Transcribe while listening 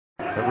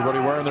Everybody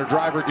wearing their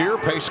driver gear.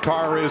 Pace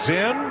car is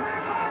in.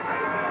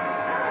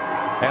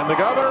 And the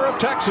governor of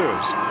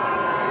Texas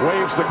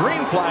waves the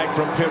green flag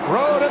from pit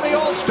road, and the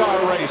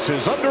All-Star race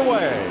is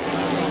underway.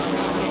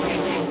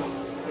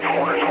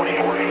 Corner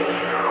 24.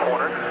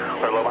 Corner.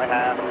 They're low by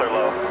half. They're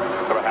low.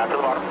 They're about half to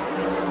the bottom.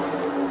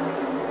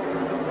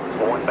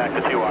 One back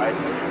to 2 wide.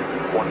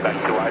 One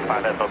back to 2 wide.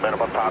 5 has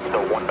momentum up top.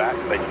 Still one back.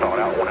 They stalled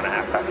out. 1.5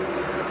 back.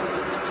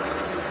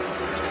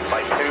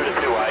 By 2 to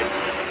 2 wide.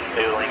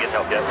 They didn't get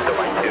help yet. Still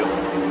by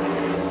 2.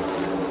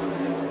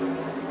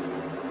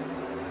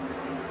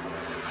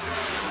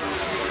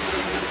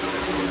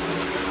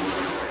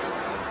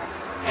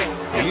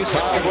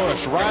 Kyle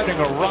Busch riding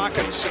a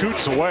rocket,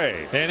 scoots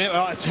away. And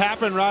it's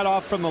happened right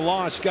off from the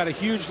launch. Got a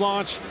huge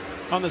launch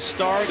on the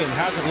start and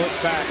hasn't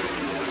looked back.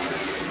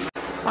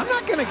 I'm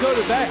not going to go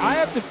to that. I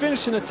have to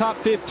finish in the top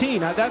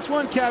 15. Now, that's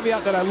one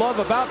caveat that I love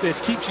about this.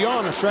 Keeps you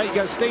honest, right? You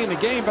got to stay in the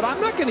game, but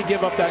I'm not going to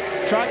give up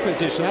that track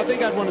position. I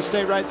think I'd want to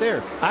stay right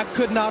there. I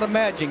could not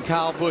imagine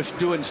Kyle Busch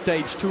doing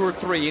stage 2 or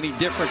 3 any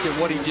different than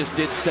what he just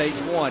did stage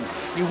 1.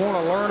 You want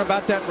to learn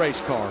about that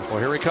race car. Well,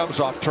 here he comes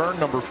off turn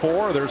number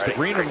 4. There's the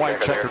green and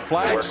white checkered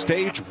flag.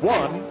 Stage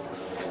 1,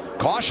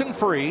 caution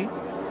free,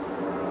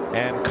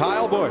 and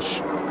Kyle Busch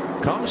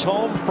comes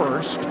home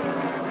first.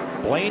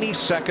 Blaney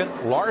second,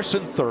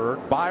 Larson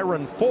third,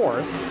 Byron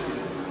fourth,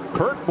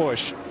 Kurt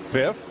Busch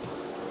fifth.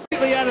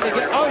 Completely out of the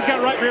game. Oh, he's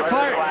got right rear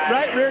fire,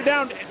 right rear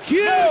down.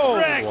 Huge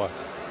wreck.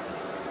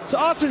 So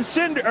Austin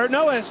Cinder, or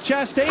no, as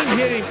Chastain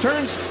hit him,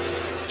 turns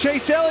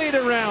Chase Elliott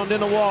around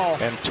in the wall.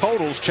 And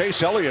totals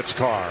Chase Elliott's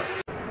car.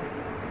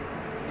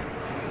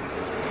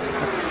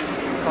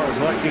 Car's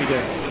lucky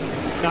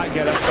to not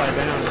get upside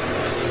down.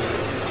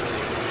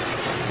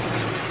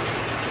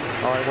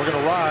 All right, we're going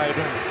to ride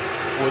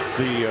with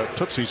the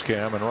Tootsie's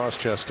Cam and Ross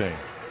Chastain.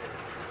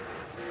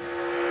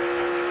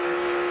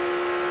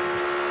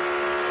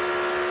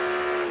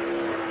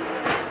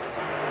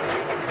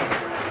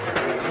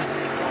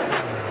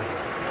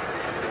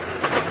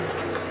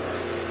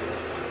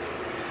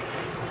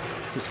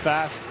 It's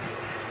fast.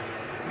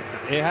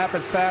 It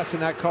happens fast in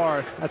that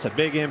car. That's a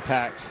big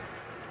impact.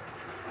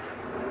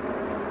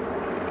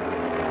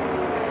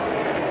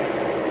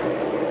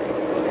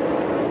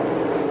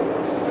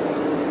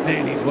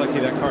 Man, he's lucky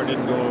that car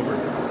didn't go over.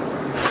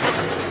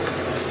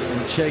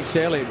 And Chase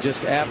Elliott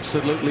just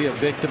absolutely a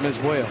victim as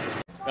well.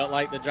 Felt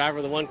like the driver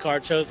of the one car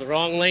chose the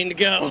wrong lane to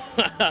go.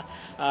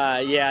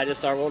 Yeah,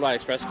 just our Worldwide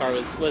Express car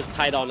was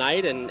tight all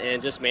night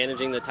and just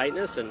managing the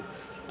tightness. And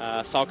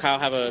saw Kyle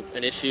have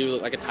an issue,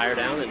 like a tire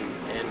down,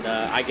 and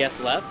I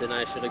guessed left, and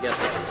I should have guessed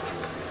right.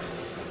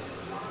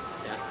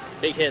 Yeah,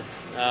 big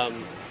hits.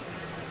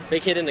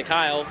 Big hit into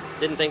Kyle.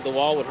 Didn't think the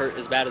wall would hurt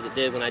as bad as it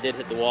did when I did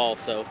hit the wall.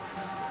 So.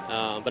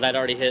 But I'd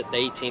already hit the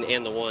 18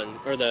 and the 1,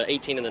 or the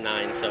 18 and the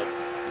 9. So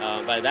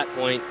by that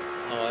point,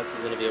 oh, this is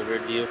going to be a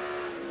weird view.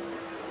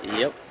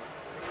 Yep.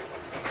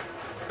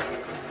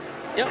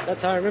 Yep,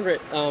 that's how I remember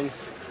it.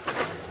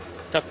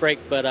 Tough break,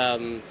 but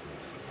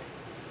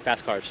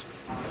fast cars.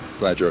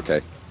 Glad you're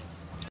okay.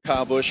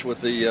 Kyle Busch with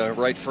the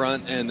right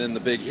front, and then the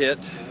big hit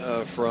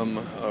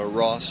from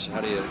Ross. How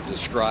do you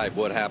describe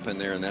what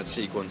happened there in that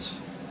sequence?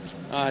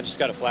 I just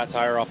got a flat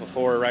tire off of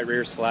 4, right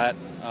rear's flat.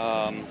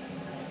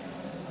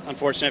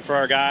 Unfortunate for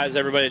our guys,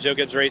 everybody at Joe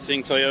Gibbs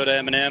Racing, Toyota,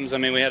 M&M's. I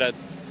mean, we had a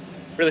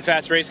really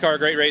fast race car,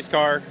 great race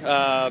car.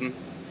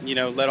 You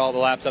know, led all the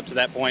laps up to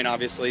that point,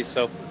 obviously.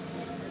 So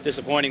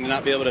disappointing to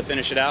not be able to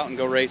finish it out and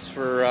go race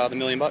for the $1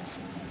 million.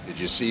 Did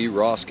you see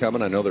Ross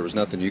coming? I know there was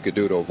nothing you could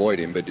do to avoid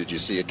him, but did you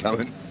see it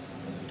coming?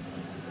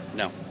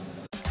 No.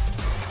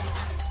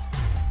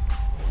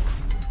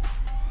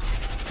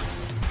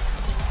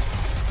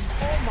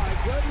 Oh my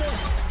goodness.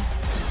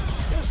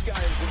 This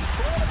guy is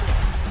incredible.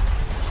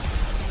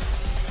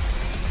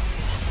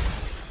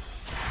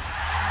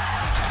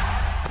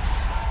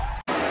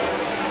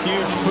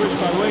 Huge push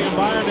by William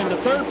Byron in the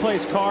third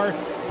place car.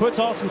 Puts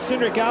Austin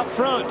Cindric out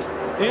front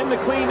in the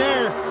clean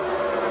air.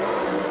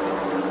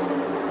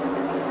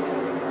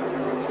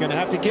 He's going to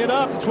have to get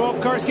up. The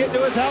 12 car's getting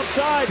to his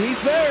outside. He's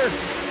there.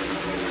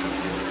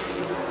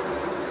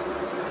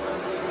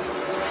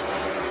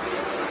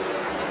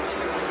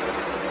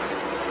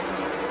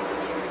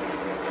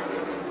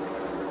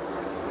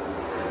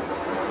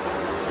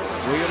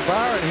 William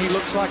Byron, he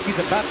looks like he's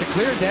about to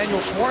clear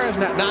Daniel Suarez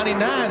in that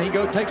 99. He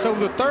takes over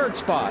the third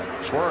spot.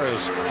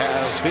 Suarez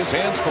has his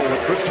hands full with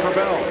Christopher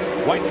Bell.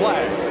 White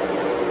flag.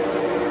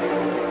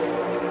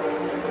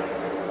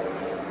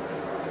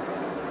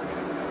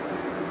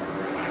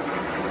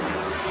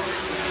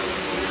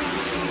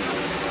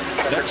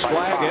 Next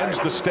flag ends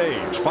the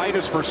stage. Fight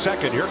is for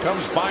second. Here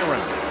comes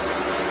Byron.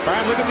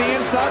 Byron, look at the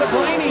inside of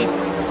Blaney.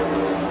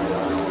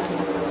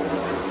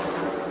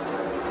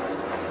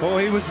 Oh,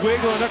 he was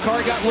wiggling. The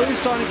car got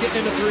loose on him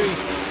getting into 3.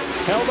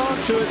 Held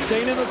on to it,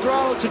 staying in the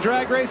throttle. It's a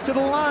drag race to the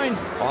line.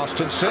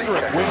 Austin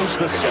Cindric wins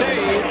the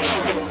stage.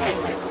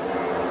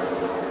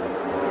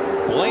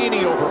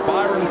 Blaney over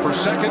Byron for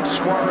second.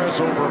 Suarez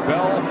over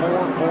Bell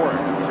for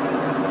fourth.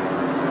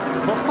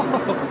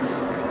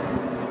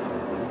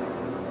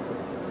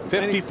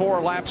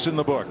 54 laps in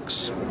the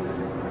books. I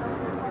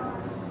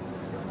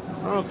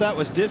don't know if that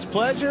was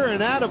displeasure or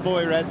an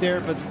attaboy right there,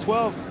 but the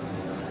 12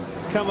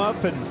 come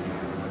up and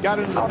got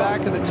into the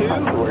back of the 2.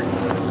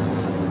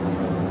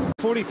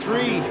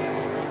 43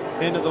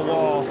 into the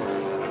wall.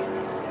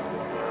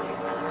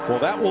 Well,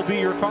 that will be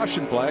your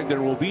caution flag.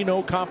 There will be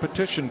no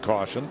competition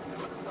caution.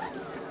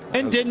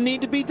 And didn't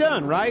need to be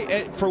done,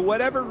 right? For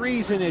whatever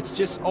reason, it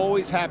just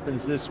always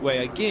happens this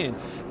way. Again,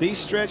 these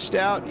stretched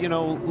out, you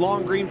know,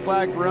 long green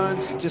flag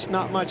runs, just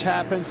not much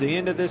happens. The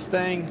end of this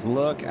thing,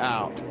 look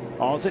out.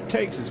 All it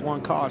takes is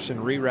one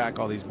caution, re-rack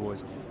all these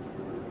boys.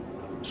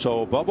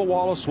 So Bubba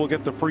Wallace will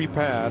get the free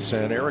pass,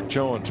 and Eric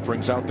Jones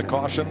brings out the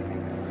caution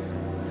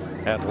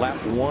at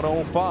lap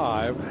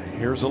 105.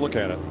 Here's a look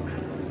at it.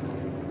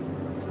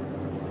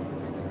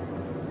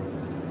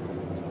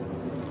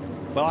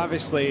 Well,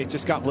 obviously, it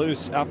just got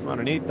loose out from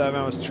underneath them.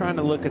 I was trying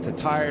to look at the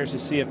tires to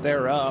see if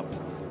they're up.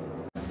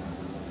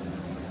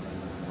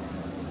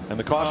 And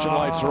the caution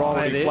lights are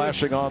already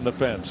flashing on the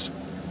fence.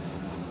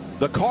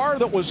 The car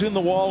that was in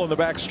the wall in the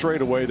back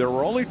straightaway, there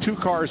were only 2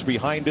 cars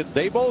behind it.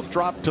 They both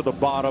dropped to the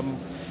bottom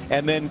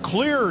and then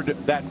cleared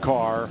that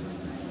car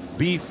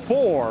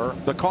before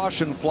the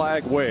caution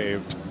flag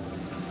waved.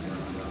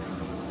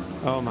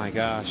 Oh, my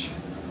gosh.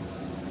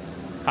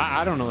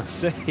 I don't know what to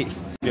say.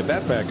 Get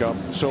that back up.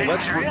 So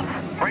let's. Race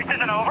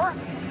isn't over?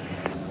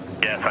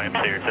 Yes, I am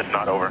serious. It's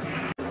not over.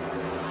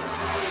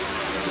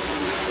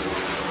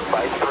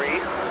 By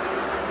 3.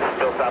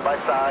 Still side by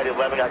side.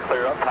 11 got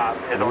clear up top.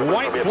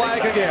 White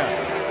flag again.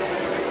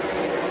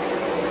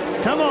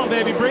 Come on,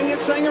 baby. Bring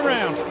this thing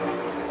around.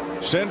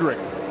 Cindric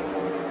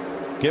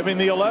giving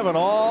the 11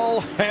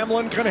 all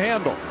Hamlin can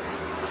handle.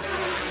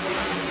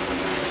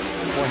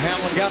 Well,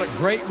 Hamlin got a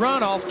great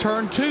run off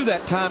turn 2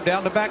 that time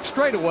down the back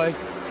straightaway.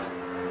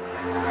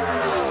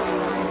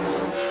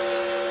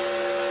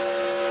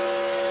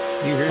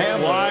 You hear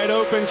Hamlin wide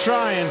open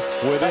trying.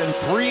 Within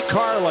 3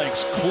 car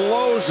lengths,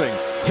 closing.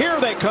 Here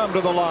they come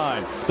to the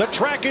line. The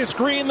track is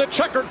green. The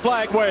checkered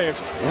flag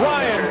waves.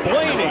 Ryan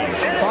Blaney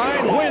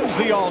wins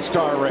the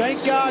All-Star race.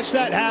 Thank gosh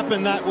that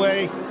happened that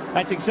way.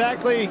 That's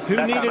exactly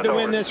who needed to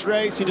win this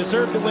race. He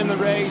deserved to win the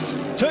race.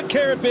 Took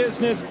care of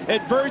business.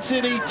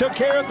 Adversity. Took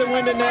care of the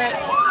window net.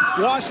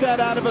 Washed that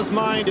out of his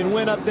mind and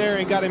went up there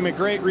and got him a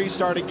great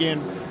restart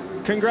again.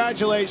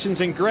 Congratulations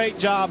and great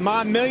job,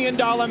 my $1 million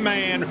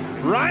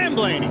man, Ryan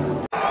Blaney.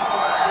 On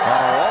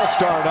our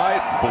All-Star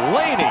night,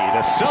 Blaney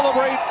to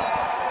celebrate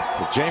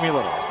with Jamie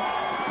Little.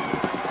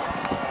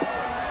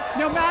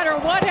 No matter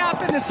what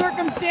happened, the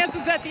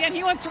circumstances at the end,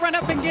 he wants to run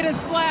up and get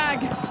his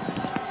flag.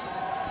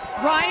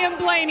 Ryan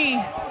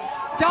Blaney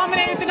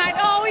dominated the night.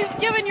 Oh, he's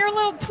giving your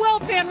little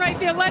 12 fan right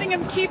there, letting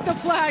him keep the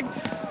flag.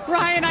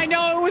 Ryan, I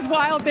know it was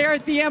wild there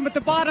at the end, but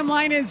the bottom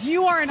line is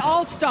you are an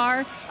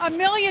all-star, $1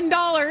 million.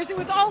 It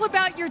was all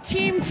about your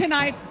team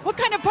tonight. What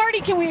kind of party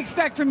can we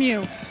expect from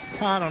you?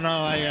 I don't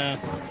know.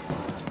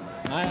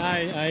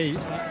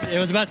 It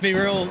was about to be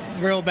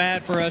real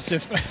bad for us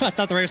if I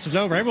thought the race was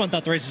over. Everyone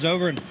thought the race was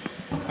over, and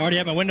I already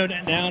had my window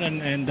down,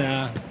 and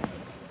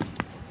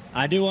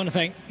I do want to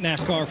thank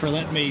NASCAR for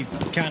letting me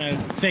kind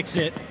of fix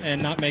it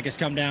and not make us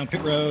come down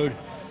pit road.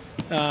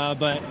 Yeah,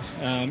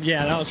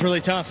 that was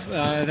really tough.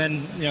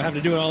 Then have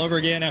to do it all over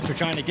again after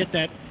trying to get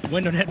that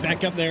window net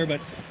back up there.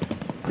 But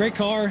great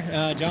car.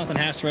 Jonathan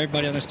Haster,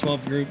 everybody on this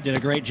 12 group did a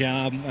great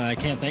job. I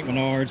can't thank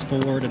Menards,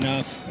 Ford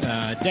enough.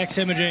 Dex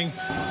Imaging,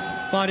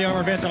 Body Armor,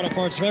 Advanced Auto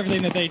Parts for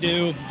everything that they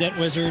do. Dent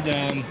Wizard.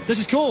 This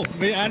is cool.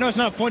 I know it's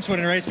not a points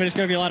winning race, but it's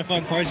going to be a lot of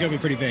fun. The party's going to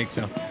be pretty big.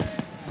 So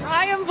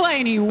Ryan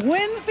Blaney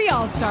wins the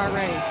All-Star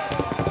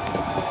race.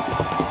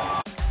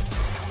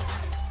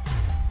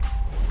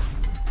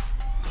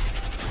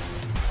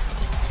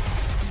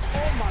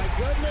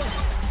 Goodness,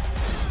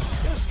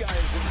 this guy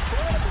is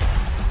incredible.